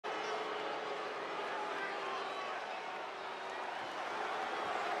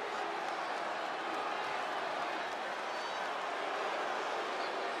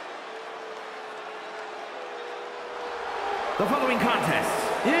The following contest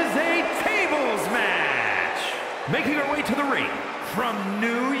is a tables match. Making her way to the ring from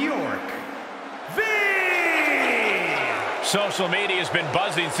New York, V! Social media has been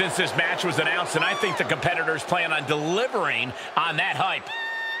buzzing since this match was announced, and I think the competitors plan on delivering on that hype.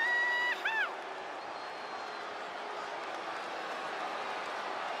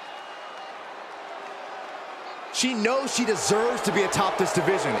 She knows she deserves to be atop this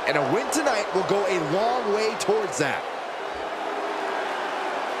division, and a win tonight will go a long way towards that.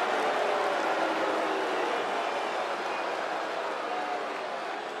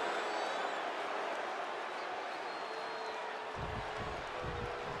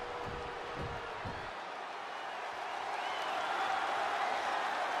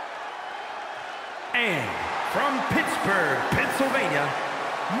 And from Pittsburgh, Pennsylvania,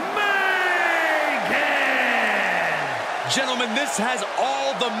 meagan! Gentlemen, this has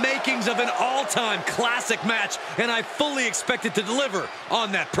all the makings of an all-time classic match, and I fully expect it to deliver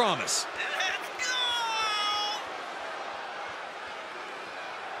on that promise.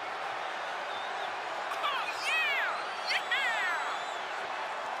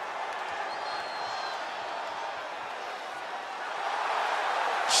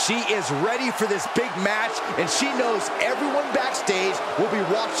 She is ready for this big match, and she knows everyone backstage will be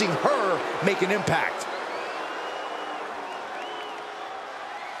watching her make an impact.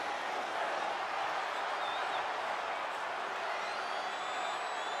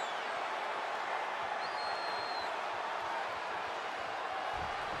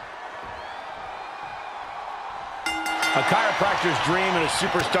 A chiropractor's dream and a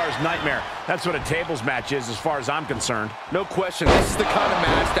superstar's nightmare. That's what a tables match is as far as I'm concerned. No question, this is the kind of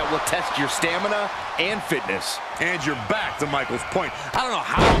match that will test your stamina and fitness. And you're back to Michael's point. I don't know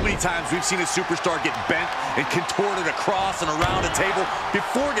how many times we've seen a superstar get bent and contorted across and around a table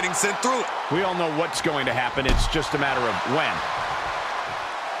before getting sent through it. We all know what's going to happen. It's just a matter of when.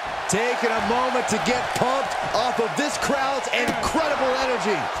 Taking a moment to get pumped off of this crowd's incredible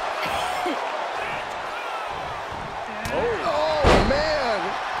energy. Oh, man.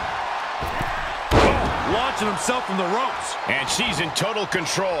 Launching himself from the ropes. And she's in total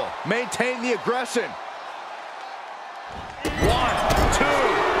control. Maintain the aggression. 1, 2,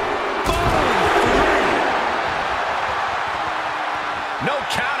 boom, 3. No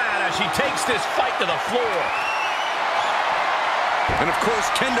count out as she takes this fight to the floor. And of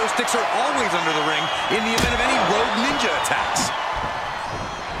course, kendo sticks are always under the ring in the event of any rogue ninja attacks.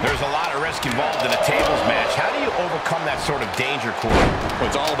 There's a lot of risk involved in a tables match. How do you overcome that sort of danger, Corey? Well,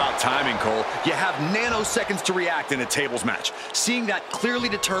 it's all about timing, Cole. You have nanoseconds to react in a tables match. Seeing that clearly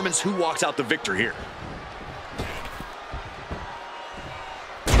determines who walks out the victor here.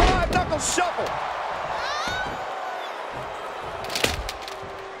 Five-knuckle shuffle.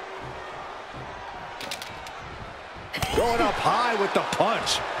 Going up high with the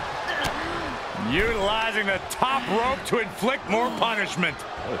punch. Utilizing the top rope to inflict more punishment.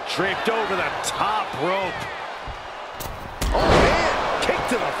 Draped over the top rope. Oh, man. Kick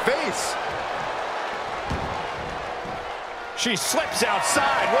to the face. She slips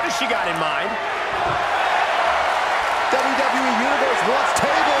outside. What has she got in mind? WWE Universe wants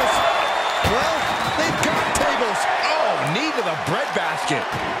tables. Well, they've got tables. Oh, knee to the breadbasket.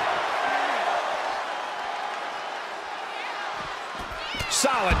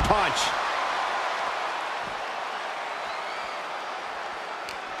 Solid punch.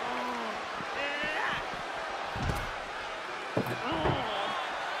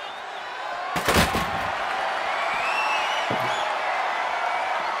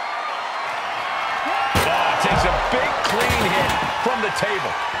 Takes a big clean hit from the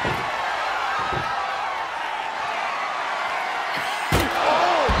table.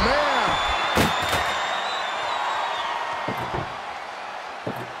 Oh, man.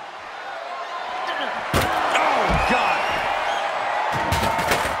 Oh, God.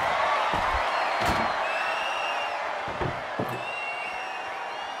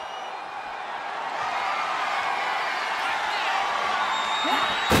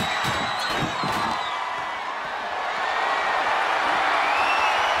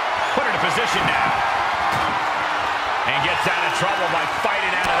 Put her in position now. And gets out of trouble by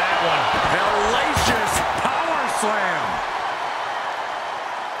fighting out of that one. Hellacious power slam.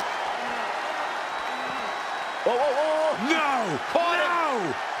 Whoa, whoa, whoa, whoa. No! Caught it.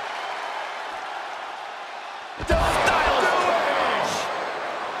 Styles finish.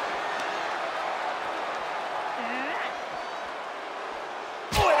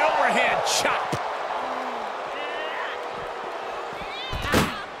 Oh, an overhand chop.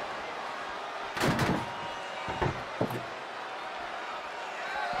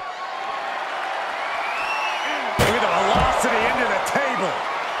 Look at the velocity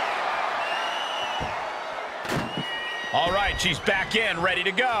She's back in, ready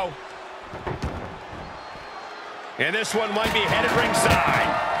to go. And this one might be headed ringside.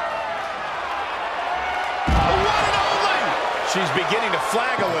 One and only! She's beginning to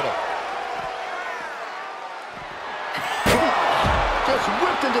flag a little. Just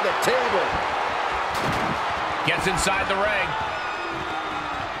whipped into the table. Gets inside the ring.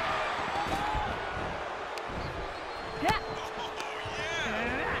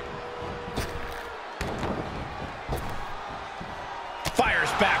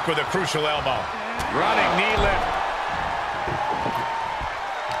 Fires back with a crucial elbow. Running knee lift.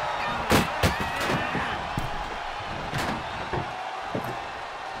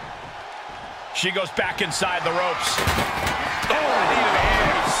 She goes back inside the ropes. Oh, knee to the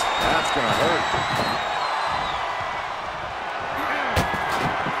hands. That's gonna hurt.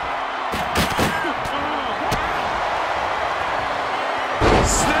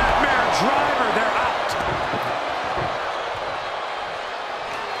 Snapmare driver, they're out.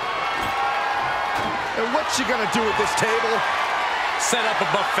 And what's she gonna do at this table? Set up a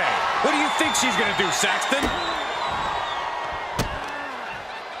buffet. What do you think she's gonna do, Saxton?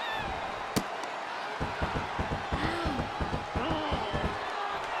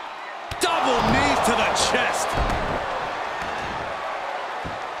 Double knees to the chest.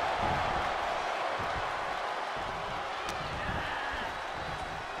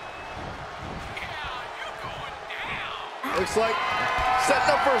 Looks like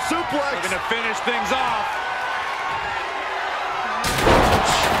setting up for a suplex. Looking to finish things off.